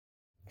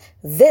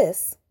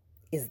This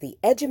is the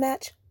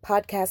EduMatch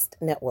Podcast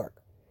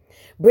Network,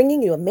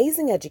 bringing you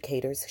amazing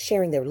educators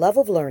sharing their love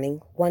of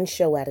learning one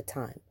show at a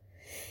time.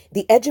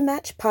 The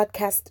EduMatch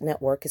Podcast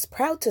Network is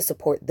proud to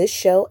support this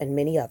show and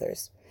many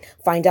others.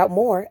 Find out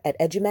more at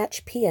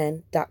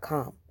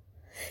edumatchpn.com.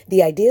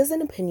 The ideas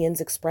and opinions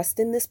expressed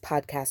in this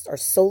podcast are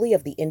solely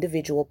of the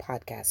individual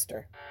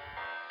podcaster.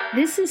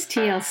 This is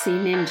TLC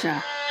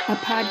Ninja, a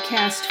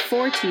podcast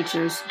for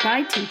teachers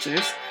by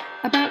teachers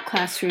about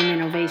classroom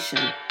innovation.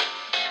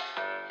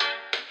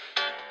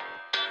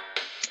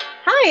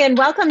 Hi, and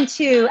welcome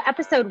to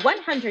episode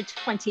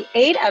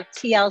 128 of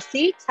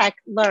TLC Tech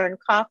Learn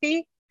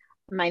Coffee.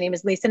 My name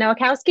is Lisa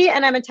Nowakowski,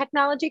 and I'm a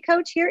technology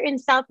coach here in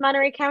South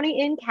Monterey County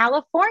in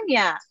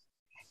California.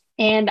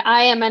 And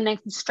I am an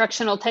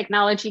instructional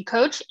technology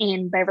coach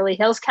in Beverly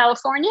Hills,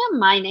 California.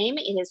 My name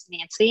is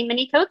Nancy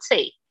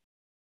Minicozzi.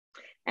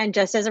 And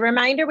just as a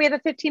reminder, we have a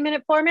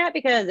 15-minute format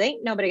because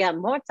ain't nobody got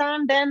more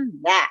time than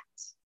that.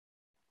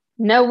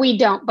 No, we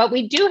don't, but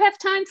we do have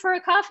time for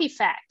a coffee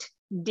fact.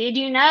 Did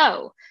you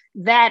know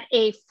that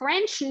a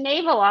French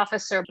naval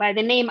officer by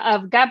the name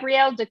of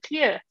Gabriel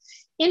Declieux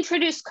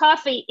introduced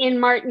coffee in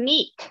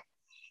Martinique?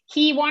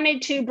 He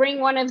wanted to bring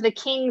one of the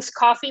king's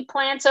coffee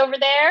plants over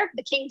there.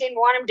 The king didn't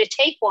want him to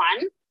take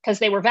one because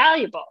they were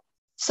valuable.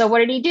 So what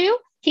did he do?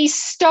 He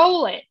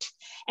stole it,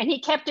 and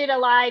he kept it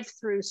alive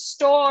through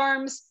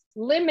storms,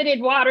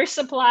 limited water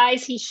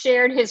supplies. He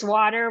shared his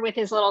water with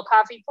his little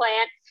coffee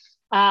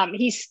plant.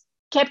 He's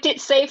kept it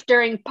safe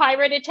during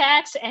pirate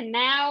attacks. And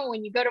now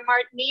when you go to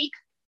Martinique,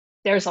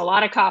 there's a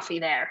lot of coffee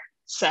there.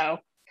 So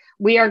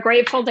we are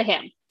grateful to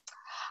him.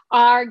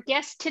 Our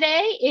guest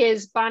today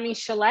is Bonnie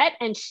Chalette,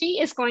 and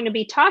she is going to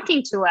be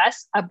talking to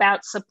us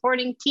about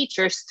supporting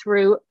teachers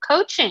through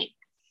coaching.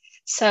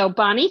 So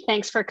Bonnie,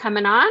 thanks for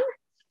coming on.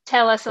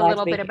 Tell us a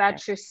little bit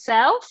about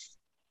yourself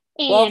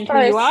and who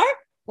you are,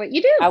 what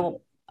you do.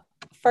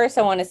 First,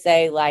 I want to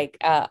say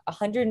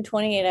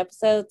 128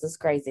 episodes is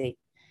crazy.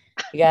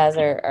 You guys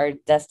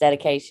that's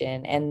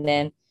dedication. And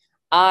then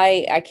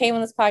I came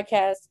on this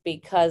podcast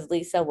because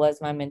Lisa was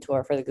my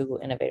mentor for the Google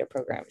Innovator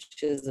Program.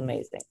 She was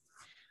amazing.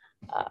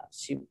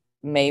 She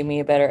made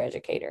me a better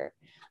educator.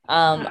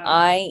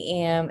 I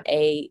am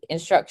a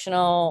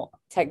instructional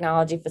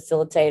technology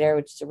facilitator,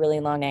 which is a really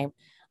long name,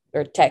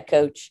 or tech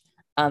coach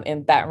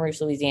in Baton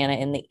Rouge, Louisiana,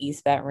 in the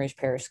East Baton Rouge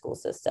Parish School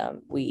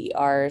System. We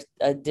are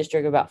a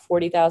district of about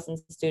 40,000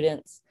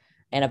 students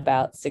and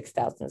about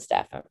 6,000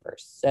 staff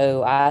members.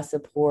 So I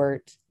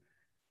support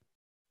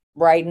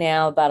right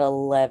now about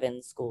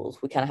 11 schools.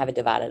 We kind of have it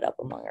divided up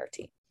among our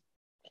team.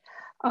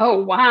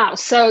 Oh, wow.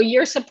 So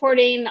you're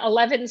supporting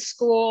 11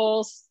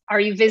 schools. Are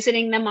you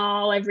visiting them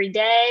all every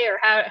day, or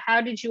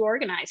how did you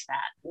organize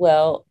that?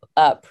 Well,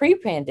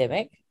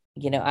 pre-pandemic,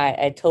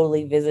 I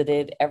totally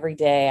visited every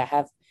day. I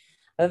have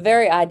a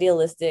very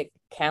idealistic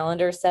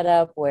calendar set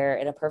up where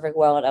in a perfect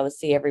world, I would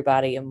see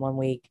everybody in 1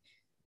 week.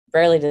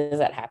 Rarely does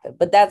that happen,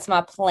 but that's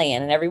my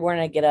plan. And every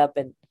morning I get up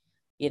and,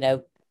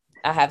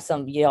 I have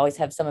you always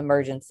have some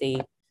emergency,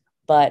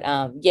 but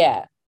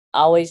I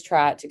always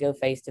try to go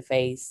face to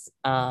face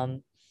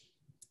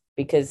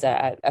because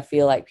I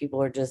feel like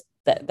people are just,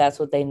 that's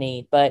what they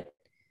need. But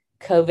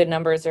COVID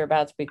numbers are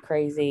about to be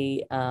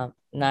crazy.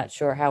 Not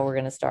sure how we're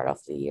going to start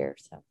off the year.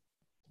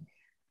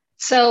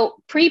 So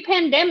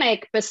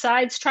pre-pandemic,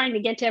 besides trying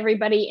to get to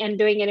everybody and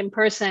doing it in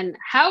person,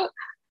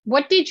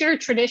 what did your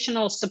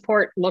traditional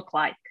support look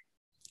like?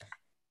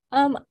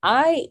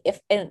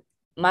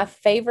 My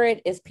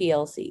favorite is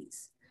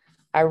PLCs.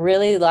 I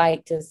really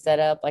like to set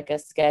up like a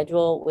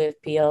schedule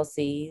with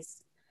PLCs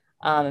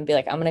and be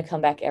like, I'm going to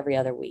come back every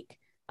other week.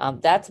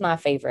 That's my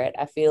favorite.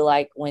 I feel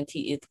like when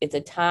it's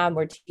a time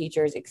where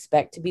teachers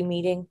expect to be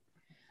meeting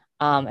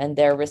and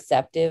they're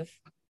receptive.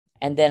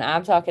 And then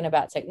I'm talking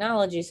about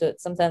technology. So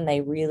it's something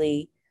they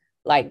really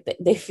like,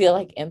 they feel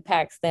like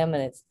impacts them.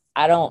 And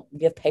I don't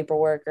give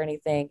paperwork or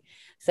anything.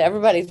 So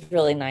everybody's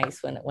really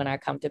nice when I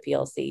come to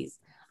PLCs.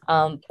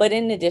 But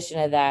in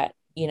addition to that,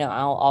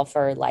 I'll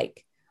offer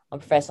like on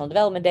professional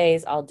development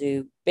days, I'll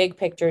do big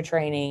picture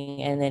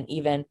training, and then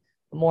even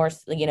more,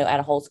 at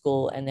a whole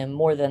school. And then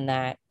more than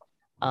that,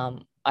 I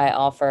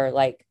offer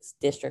like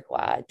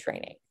district-wide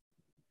training.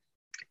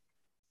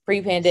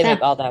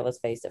 Pre-pandemic, all that was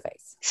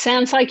face-to-face.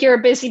 Sounds like you're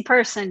a busy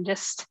person,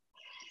 just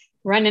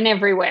running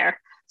everywhere.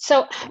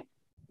 So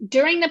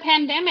during the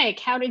pandemic,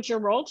 how did your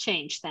role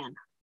change then?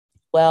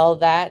 Well,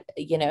 that,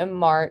 in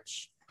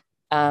March,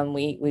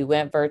 we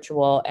went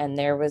virtual, and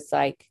there was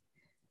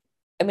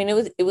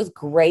it was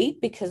great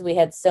because we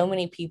had so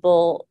many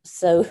people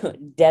so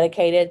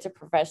dedicated to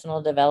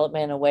professional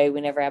development in a way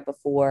we never had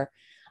before.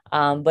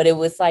 But it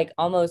was like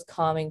almost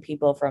calming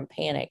people from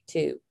panic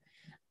too.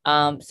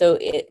 So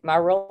my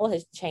role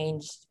has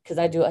changed because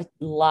I do a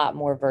lot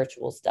more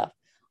virtual stuff,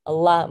 a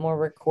lot more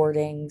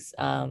recordings,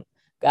 gotten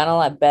a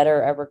lot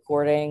better at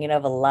recording,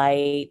 have a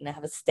light and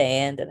have a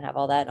stand and have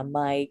all that and a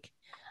mic.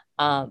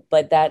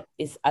 But that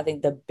is, I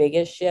think, the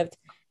biggest shift.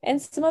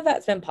 And some of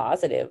that's been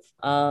positive.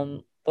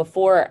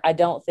 Before, I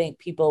don't think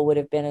people would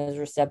have been as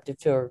receptive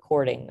to a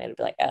recording. They'd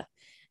be like, I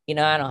don't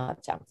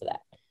have time for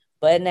that.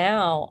 But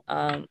now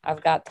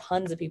I've got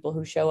tons of people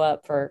who show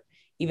up for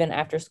even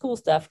after school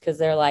stuff because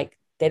they're like,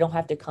 they don't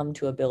have to come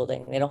to a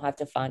building. They don't have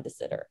to find a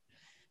sitter.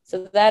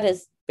 So that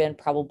has been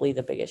probably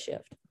the biggest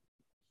shift.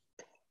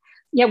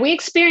 Yeah, we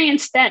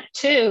experienced that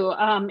too.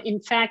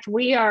 In fact,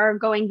 we are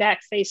going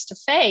back face to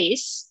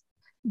face,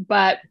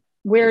 but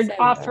we're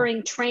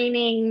offering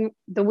training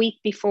the week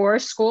before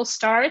school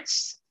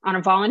starts on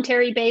a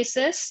voluntary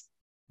basis.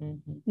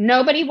 Mm-hmm.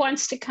 Nobody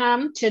wants to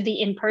come to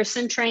the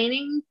in-person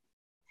training.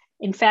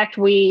 In fact,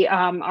 we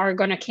are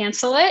going to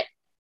cancel it.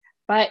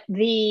 But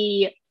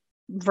the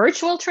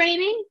virtual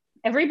training,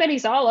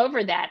 everybody's all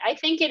over that. I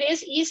think it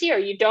is easier.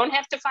 You don't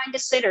have to find a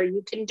sitter.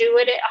 You can do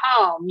it at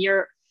home.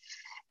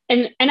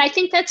 And I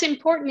think that's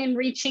important in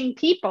reaching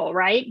people,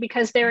 right?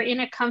 Because they're in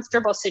a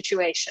comfortable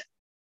situation.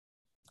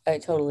 I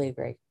totally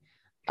agree.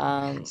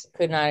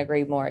 Could not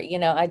agree more. You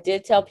know, I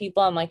did tell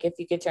people, I'm like, if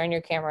you could turn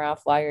your camera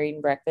off while you're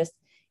eating breakfast,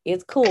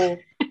 it's cool.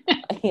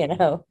 You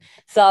know,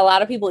 so a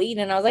lot of people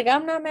eating, and I was like,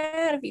 I'm not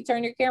mad if you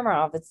turn your camera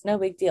off. It's no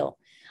big deal.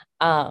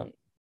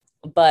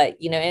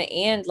 But, you know,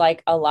 and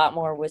like a lot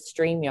more with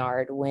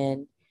StreamYard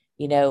when,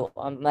 you know,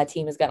 my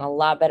team has gotten a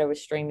lot better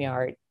with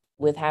StreamYard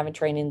with having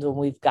trainings when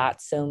we've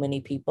got so many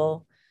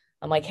people.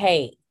 I'm like,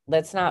 hey,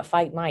 let's not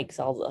fight mics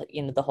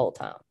the whole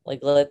time.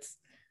 Like, let's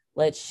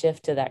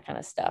shift to that kind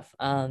of stuff.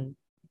 And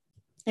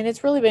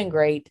it's really been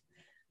great.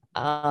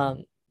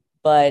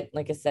 But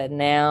like I said,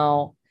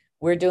 now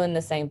we're doing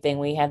the same thing.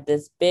 We have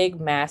this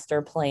big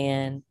master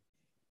plan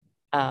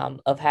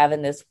of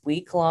having this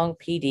week-long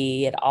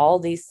PD at all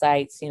these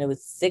sites, you know,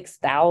 with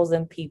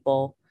 6,000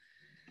 people.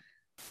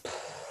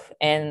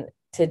 And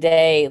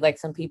today, like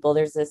some people,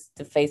 there's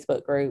the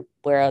Facebook group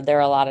where there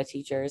are a lot of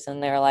teachers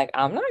and they're like,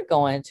 I'm not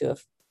going to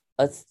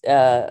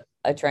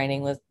a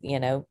training with, you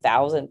know,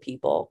 1,000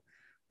 people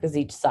because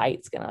each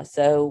site's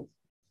so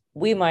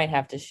we might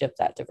have to shift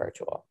that to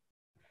virtual.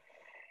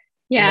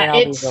 Yeah,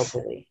 it's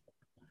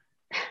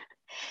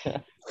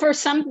for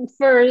some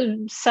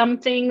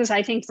things,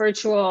 I think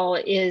virtual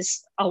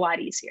is a lot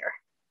easier.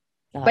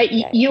 But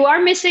you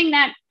are missing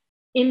that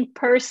in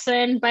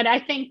person, but I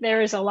think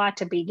there is a lot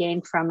to be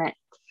gained from it.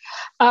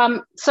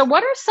 So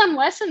what are some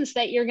lessons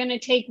that you're going to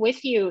take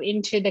with you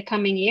into the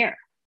coming year?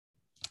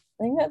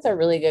 I think that's a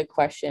really good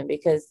question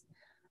because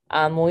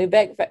when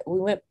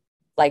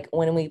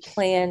when we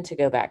planned to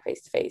go back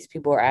face to face,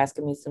 people were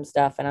asking me some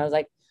stuff and I was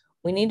like,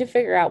 we need to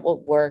figure out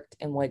what worked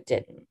and what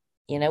didn't.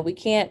 You know, we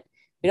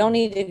don't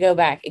need to go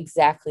back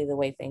exactly the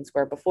way things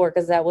were before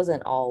because that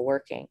wasn't all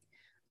working.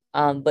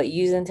 But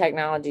using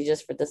technology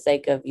just for the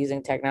sake of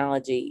using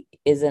technology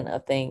isn't a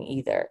thing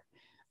either.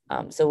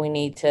 So we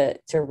need to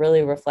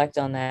really reflect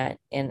on that.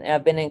 And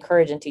I've been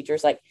encouraging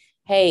teachers like,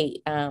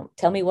 hey,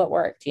 tell me what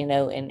worked, you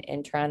know,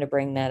 and trying to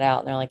bring that out.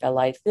 And they're like, I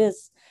like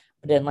this,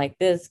 but didn't like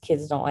this.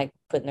 Kids don't like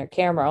putting their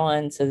camera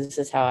on. So this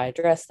is how I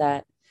address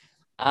that.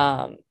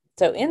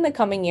 So in the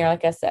coming year,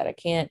 like I said, I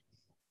can't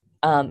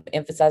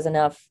emphasize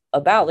enough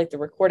about like the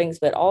recordings,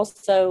 but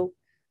also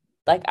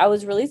like I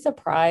was really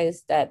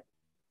surprised that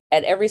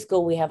at every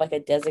school we have like a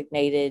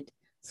designated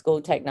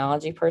school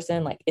technology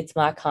person. Like it's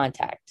my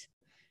contact.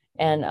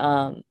 And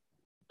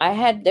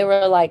they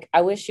were like,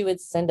 I wish you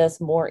would send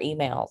us more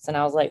emails. And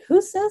I was like,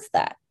 who says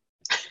that?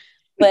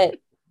 But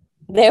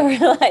they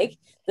were like,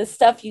 the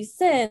stuff you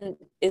send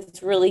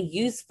is really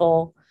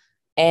useful.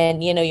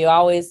 And, you know, you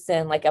always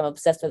send, like, I'm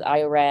obsessed with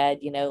IORAD,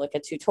 you know, like a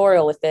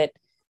tutorial with it.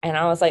 And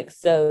I was like,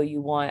 so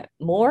you want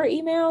more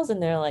emails?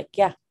 And they're like,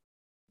 yeah.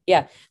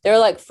 They're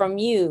like, from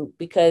you,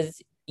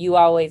 because you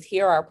always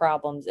hear our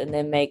problems and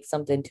then make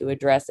something to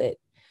address it.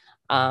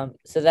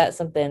 So that's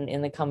something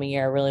in the coming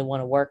year I really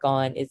want to work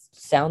on. It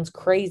sounds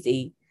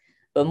crazy,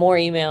 but more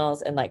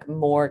emails and like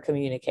more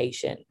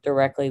communication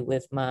directly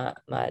with my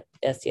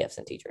STFs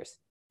and teachers.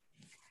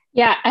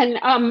 Yeah, and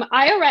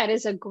IORAD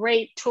is a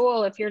great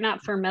tool if you're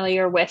not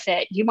familiar with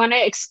it. You want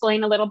to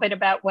explain a little bit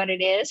about what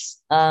it is?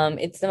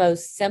 It's the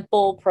most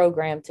simple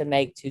program to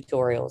make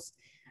tutorials.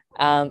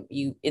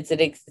 It's an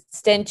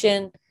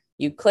extension.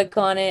 You click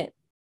on it,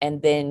 and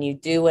then you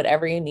do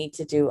whatever you need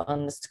to do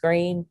on the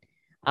screen.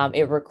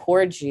 It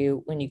records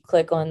you when you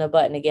click on the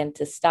button again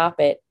to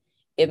stop it.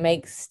 It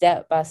makes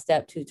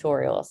step-by-step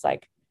tutorials.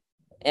 Like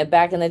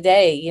back in the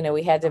day, you know,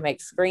 we had to make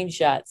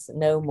screenshots,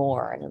 no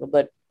more, and it'll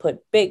put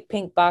big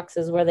pink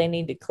boxes where they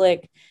need to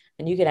click,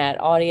 and you can add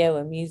audio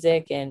and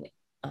music and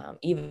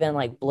even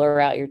like blur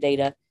out your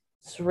data.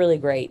 It's really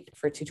great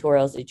for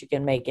tutorials that you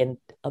can make in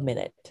a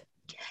minute.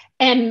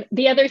 And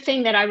the other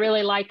thing that I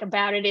really like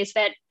about it is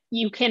that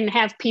you can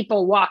have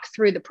people walk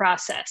through the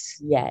process.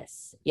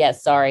 Yes.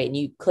 Sorry. And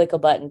you click a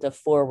button to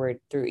forward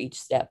through each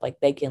step. Like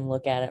they can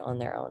look at it on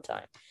their own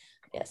time.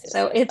 Yes.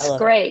 So it's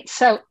great.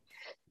 So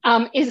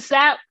is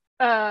that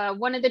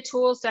one of the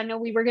tools? I know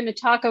we were going to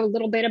talk a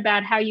little bit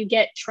about how you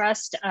get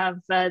trust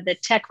of the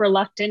tech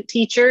reluctant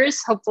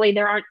teachers. Hopefully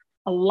there aren't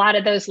a lot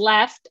of those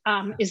left.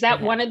 Is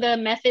that one of the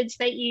methods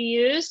that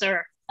you use,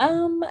 or?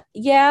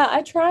 Yeah,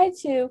 I try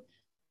to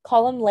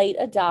call them late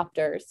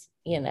adopters,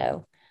 you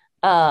know.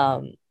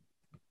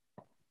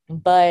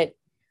 But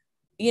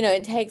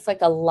it takes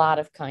like a lot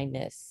of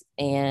kindness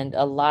and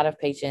a lot of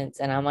patience.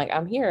 And I'm like,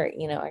 I'm here,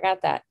 I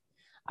got that.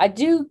 I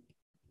do.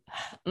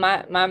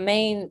 My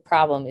main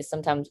problem is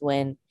sometimes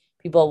when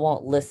people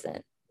won't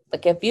listen.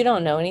 Like if you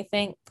don't know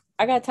anything,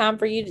 I got time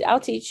for you. I'll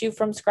teach you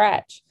from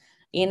scratch.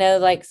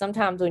 Like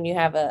sometimes when you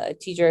have a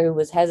teacher who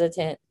was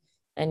hesitant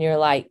and you're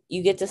like,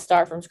 you get to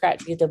start from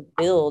scratch, you get to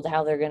build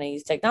how they're going to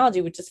use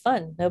technology, which is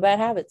fun. No bad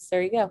habits.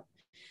 There you go.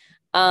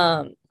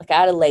 Like I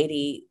had a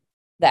lady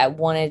that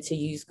wanted to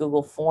use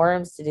Google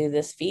Forms to do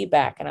this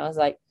feedback. And I was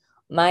like,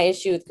 my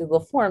issue with Google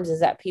Forms is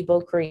that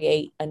people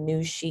create a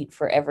new sheet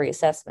for every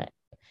assessment.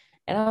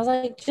 And I was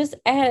like, just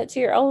add it to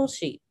your old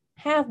sheet.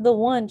 Have the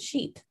one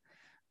sheet,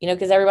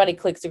 because everybody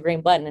clicks the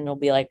green button and it'll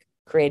be like,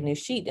 create a new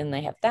sheet, and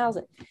they have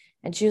 1,000.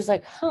 And she was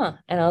like, huh.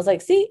 And I was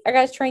like, see, I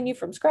got to train you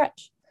from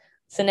scratch.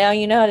 So now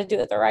you know how to do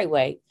it the right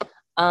way.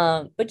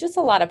 But just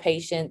a lot of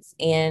patience.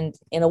 And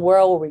in a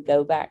world where we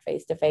go back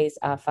face to face,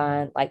 I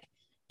find like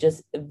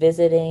just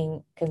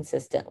visiting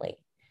consistently,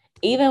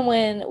 even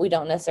when we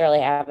don't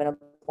necessarily have an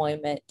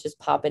appointment, just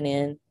popping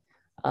in.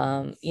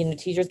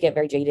 Teachers get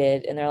very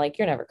jaded and they're like,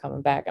 you're never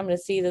coming back. I'm going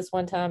to see you this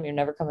one time. You're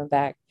never coming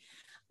back.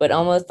 But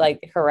almost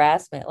like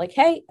harassment, like,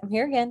 hey, I'm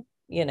here again,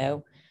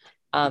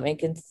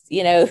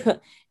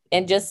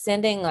 and just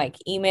sending like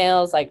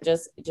emails, like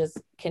just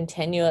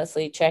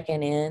continuously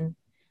checking in.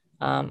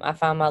 I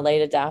find my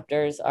late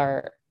adopters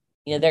are,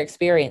 they're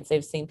experienced.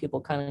 They've seen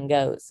people come and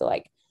go. So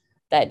like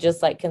that,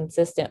 just like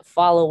consistent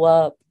follow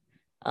up.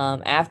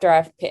 After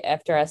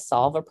I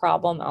solve a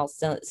problem, I'll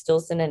still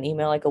send an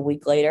email like a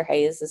week later.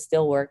 Hey, is this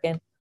still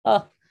working?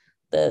 Oh,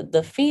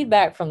 the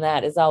feedback from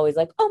that is always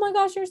like, oh my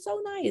gosh, you're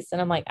so nice. And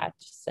I'm like, I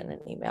just sent an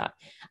email.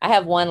 I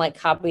have one like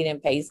copied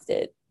and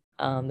pasted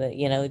that,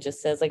 it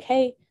just says like,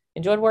 hey,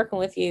 enjoyed working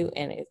with you.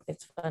 And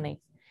it's funny.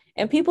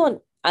 And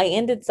I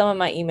ended some of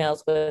my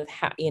emails with,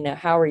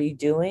 how are you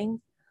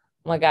doing?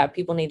 Oh my God,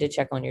 people need to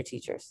check on your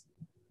teachers.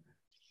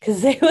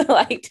 Because they would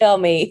like tell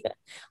me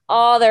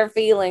all their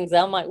feelings.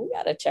 I'm like, we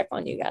got to check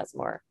on you guys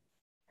more.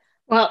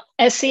 Well,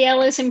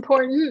 SEL is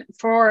important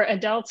for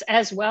adults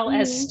as well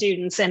as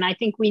students. And I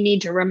think we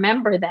need to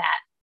remember that.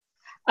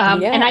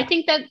 And I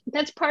think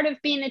that's part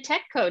of being a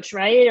tech coach,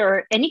 right?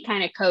 Or any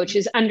kind of coach,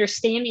 is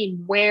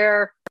understanding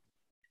where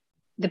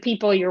the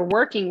people you're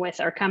working with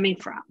are coming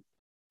from.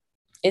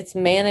 It's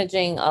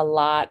managing a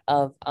lot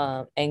of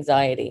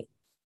anxiety,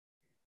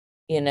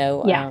 and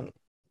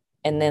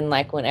then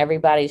like when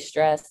everybody's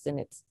stressed and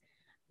it's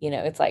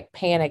like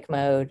panic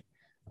mode.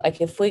 Like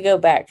if we go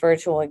back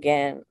virtual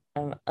again,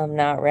 I'm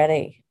not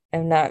ready.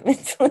 I'm not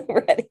mentally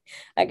ready.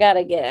 I got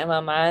to get in my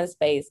mind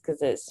space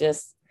because it's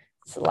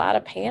a lot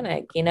of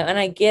panic, and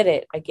I get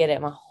it.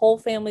 My whole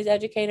family's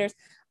educators,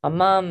 my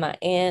mom, my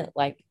aunt,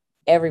 like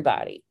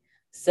everybody.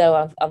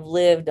 So I've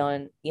lived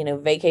on,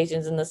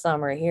 vacations in the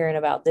summer, hearing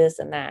about this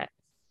and that.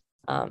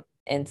 And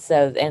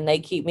they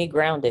keep me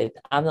grounded.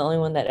 I'm the only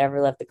one that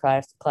ever left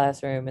the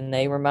classroom, and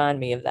they remind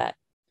me of that.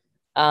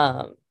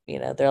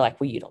 They're like,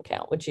 well, you don't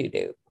count what you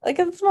do. Like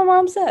that's what my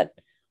mom said.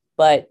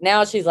 But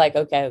now she's like,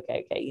 okay,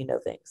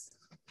 things.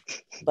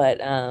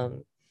 But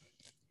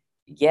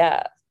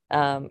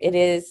it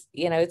is,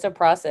 it's a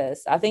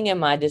process. I think in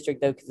my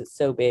district though, because it's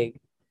so big,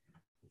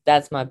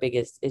 that's my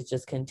biggest, is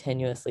just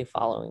continuously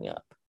following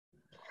up.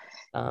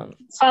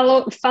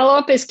 Follow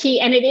up is key,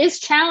 and it is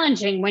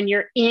challenging when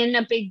you're in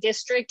a big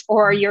district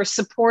or you're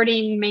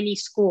supporting many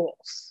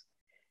schools.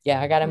 Yeah,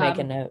 I got to make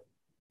a note.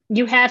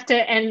 You have to,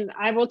 and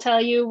I will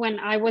tell you, when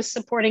I was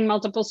supporting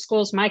multiple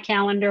schools, my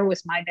calendar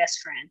was my best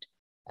friend.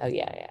 Oh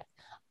yeah.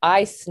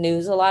 I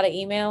snooze a lot of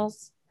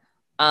emails.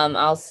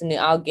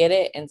 I'll get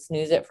it and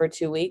snooze it for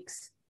 2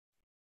 weeks,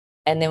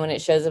 and then when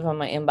it shows up on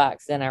my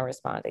inbox, then I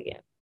respond again.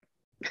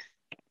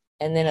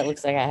 And then it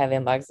looks like I have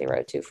inbox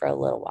 02 for a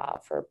little while,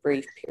 for a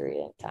brief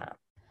period of time.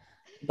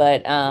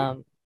 But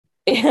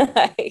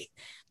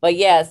but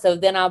yeah, so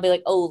then I'll be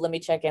like, oh, let me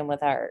check in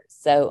with her.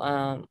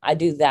 So I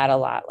do that a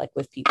lot, like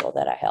with people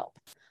that I help.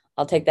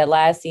 I'll take that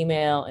last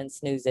email and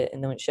snooze it,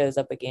 and then when it shows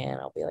up again,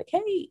 I'll be like,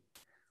 hey,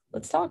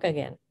 let's talk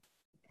again.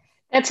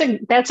 That's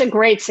a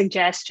great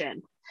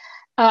suggestion.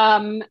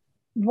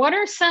 What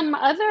are some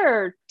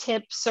other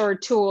tips or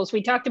tools?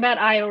 We talked about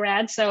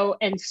IORAD,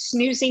 and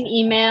snoozing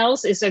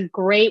emails is a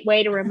great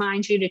way to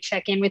remind you to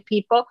check in with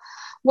people.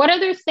 What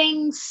other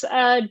things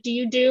do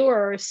you do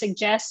or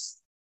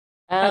suggest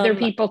other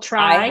people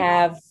try? I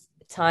have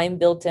time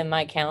built in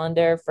my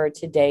calendar for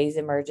today's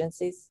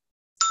emergencies.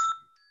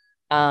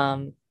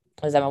 Was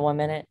that my 1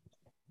 minute?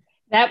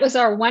 That was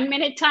our 1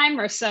 minute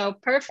timer, so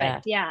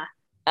perfect. Yeah.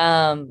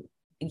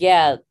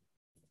 Yeah.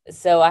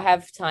 So I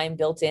have time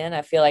built in.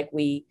 I feel like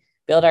we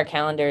build our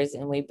calendars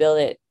and we build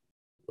it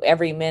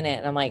every minute.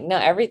 And I'm like, no,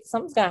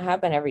 something's going to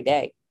happen every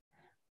day.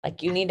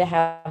 Like you need to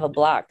have a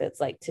block that's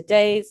like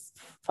today's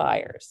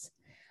fires,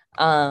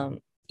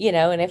 and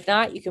if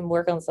not, you can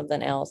work on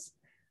something else.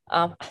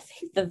 I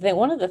think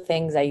one of the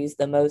things I use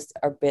the most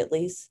are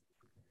Bitly's.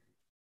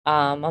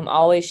 I'm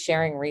always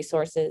sharing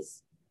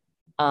resources.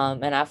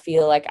 And I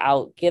feel like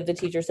I'll give the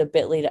teachers a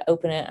Bitly to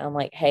open it. I'm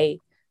like, hey,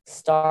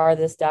 star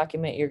this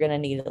document. You're going to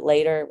need it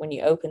later when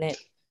you open it.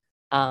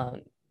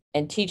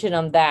 And teaching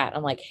them that,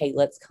 I'm like, hey,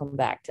 let's come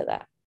back to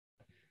that.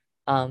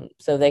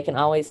 So they can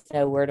always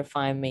know where to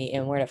find me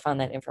and where to find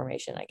that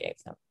information I gave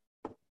them.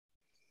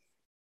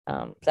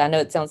 So I know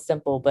it sounds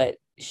simple, but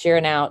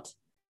sharing out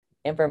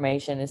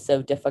information is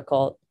so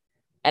difficult.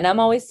 And I'm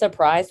always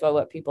surprised by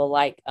what people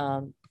like.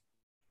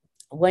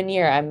 One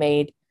year I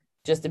made,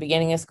 just the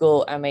beginning of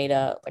school, I made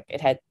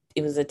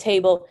it was a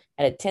table,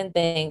 it had 10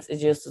 things. It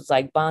just was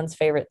like Bond's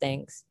favorite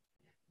things.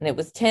 And it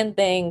was 10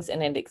 things,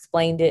 and it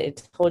explained it.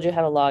 It told you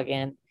how to log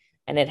in,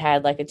 and it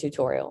had like a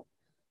tutorial.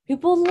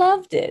 People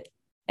loved it.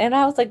 And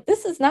I was like,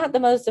 this is not the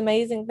most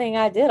amazing thing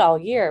I did all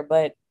year,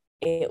 but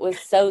it was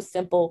so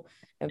simple,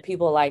 and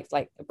people liked,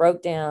 like,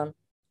 broke down.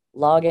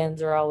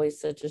 Logins are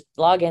always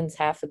logins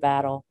half the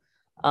battle.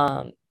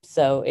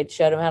 So it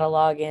showed them how to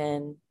log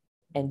in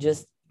and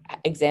just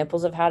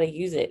examples of how to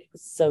use it. It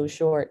was so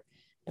short,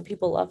 and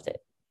people loved it.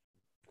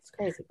 It's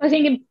crazy. I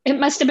think it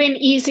must have been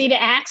easy to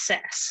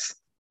access,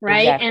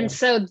 right? Exactly. And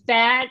so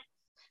that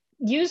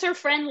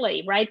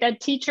user-friendly, right? That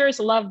teachers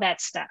love that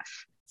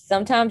stuff.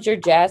 Sometimes your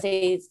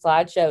jazzy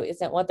slideshow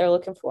isn't what they're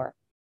looking for.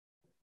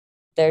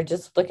 They're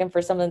just looking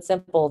for something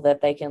simple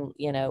that they can,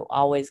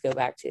 always go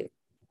back to.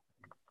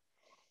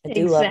 I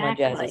do love my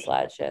jazzy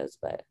slideshows,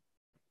 but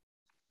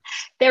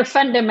they're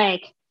fun to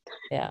make.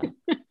 Yeah.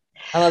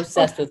 I'm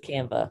obsessed with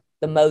Canva,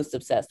 the most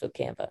obsessed with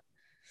Canva.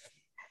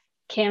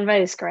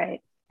 Canva is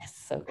great. It's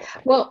so good.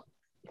 Well,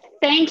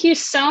 thank you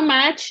so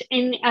much.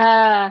 And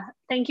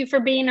thank you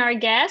for being our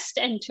guest,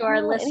 and to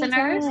our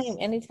listeners.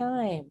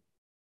 Anytime.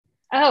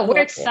 Oh,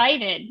 we're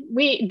excited.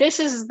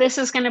 This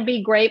is going to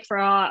be great for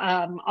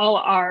all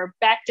our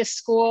back to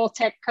school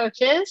tech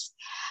coaches.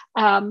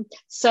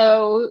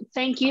 So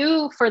thank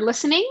you for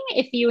listening.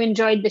 If you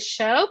enjoyed the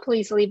show,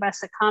 please leave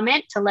us a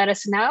comment to let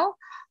us know.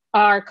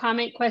 Our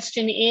comment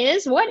question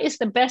is, what is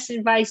the best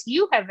advice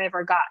you have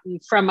ever gotten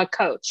from a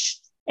coach,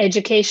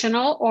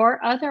 educational or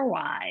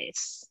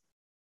otherwise?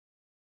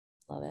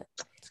 Love it.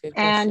 That's a good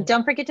question. And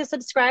don't forget to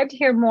subscribe to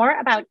hear more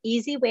about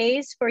easy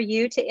ways for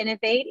you to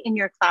innovate in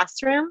your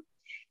classroom.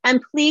 And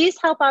please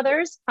help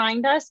others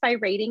find us by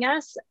rating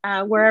us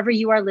wherever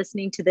you are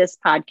listening to this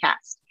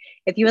podcast.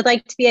 If you would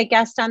like to be a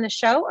guest on the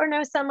show or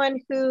know someone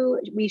who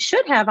we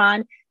should have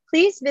on,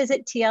 please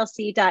visit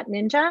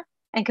tlc.ninja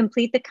and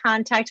complete the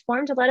contact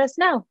form to let us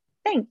know. Thanks.